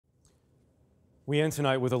We end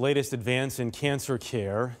tonight with the latest advance in cancer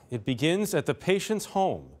care. It begins at the patient's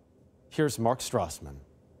home. Here's Mark Strassmann.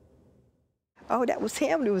 Oh, that was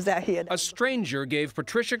him who was out here. A stranger gave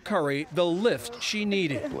Patricia Curry the lift she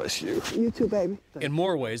needed. Bless you. You too, baby. In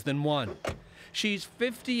more ways than one. She's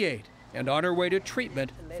 58 and on her way to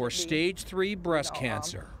treatment for stage 3 breast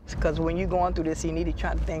cancer. Because when you're going through this, you need to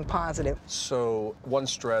try to think positive. So one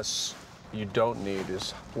stress you don't need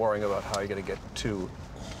is worrying about how you're going to get to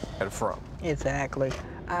and from. Exactly.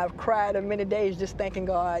 I've cried a many days just thanking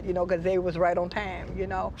God, because they was right on time,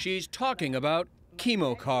 She's talking about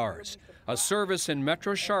chemo cars, a service in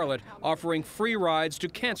Metro Charlotte offering free rides to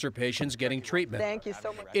cancer patients getting treatment. Thank you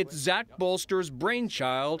so much. It's Zach Bolster's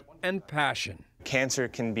brainchild and passion. Cancer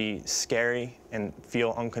can be scary and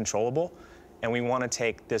feel uncontrollable, and we want to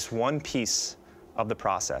take this one piece of the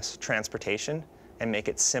process, transportation, and make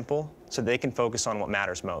it simple so they can focus on what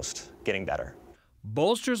matters most, getting better.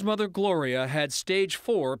 Bolster's mother, Gloria, had stage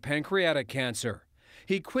 4 pancreatic cancer.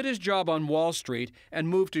 He quit his job on Wall Street and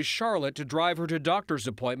moved to Charlotte to drive her to doctor's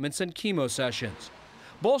appointments and chemo sessions.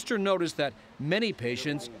 Bolster noticed that many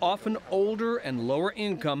patients, often older and lower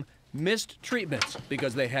income, missed treatments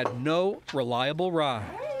because they had no reliable ride.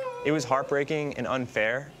 It was heartbreaking and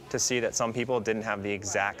unfair to see that some people didn't have the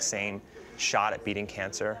exact same shot at beating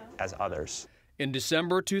cancer as others. In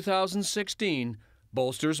December 2016,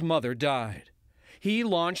 Bolster's mother died. He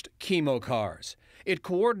launched Chemo Cars. It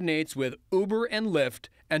coordinates with Uber and Lyft,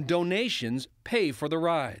 and donations pay for the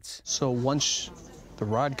rides. So once the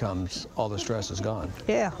ride comes, all the stress is gone.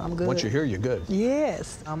 Yeah, I'm good. Once you're here, you're good.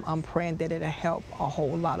 Yes. I'm praying that it'll help a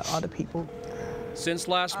whole lot of other people. Since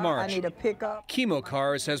last March, I need a pickup. Chemo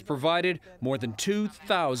Cars has provided more than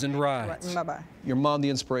 2,000 rides. Bye-bye. Your mom, the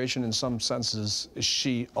inspiration in some senses, is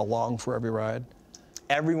she along for every ride?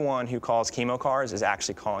 Everyone who calls Chemo Cars is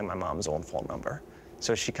actually calling my mom's old phone number.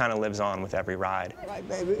 So she kind of lives on with every ride. Right,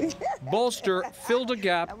 baby. Bolster filled a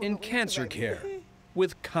gap in cancer care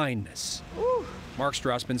with kindness. Mark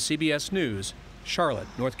Strassmann, CBS News, Charlotte,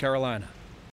 North Carolina.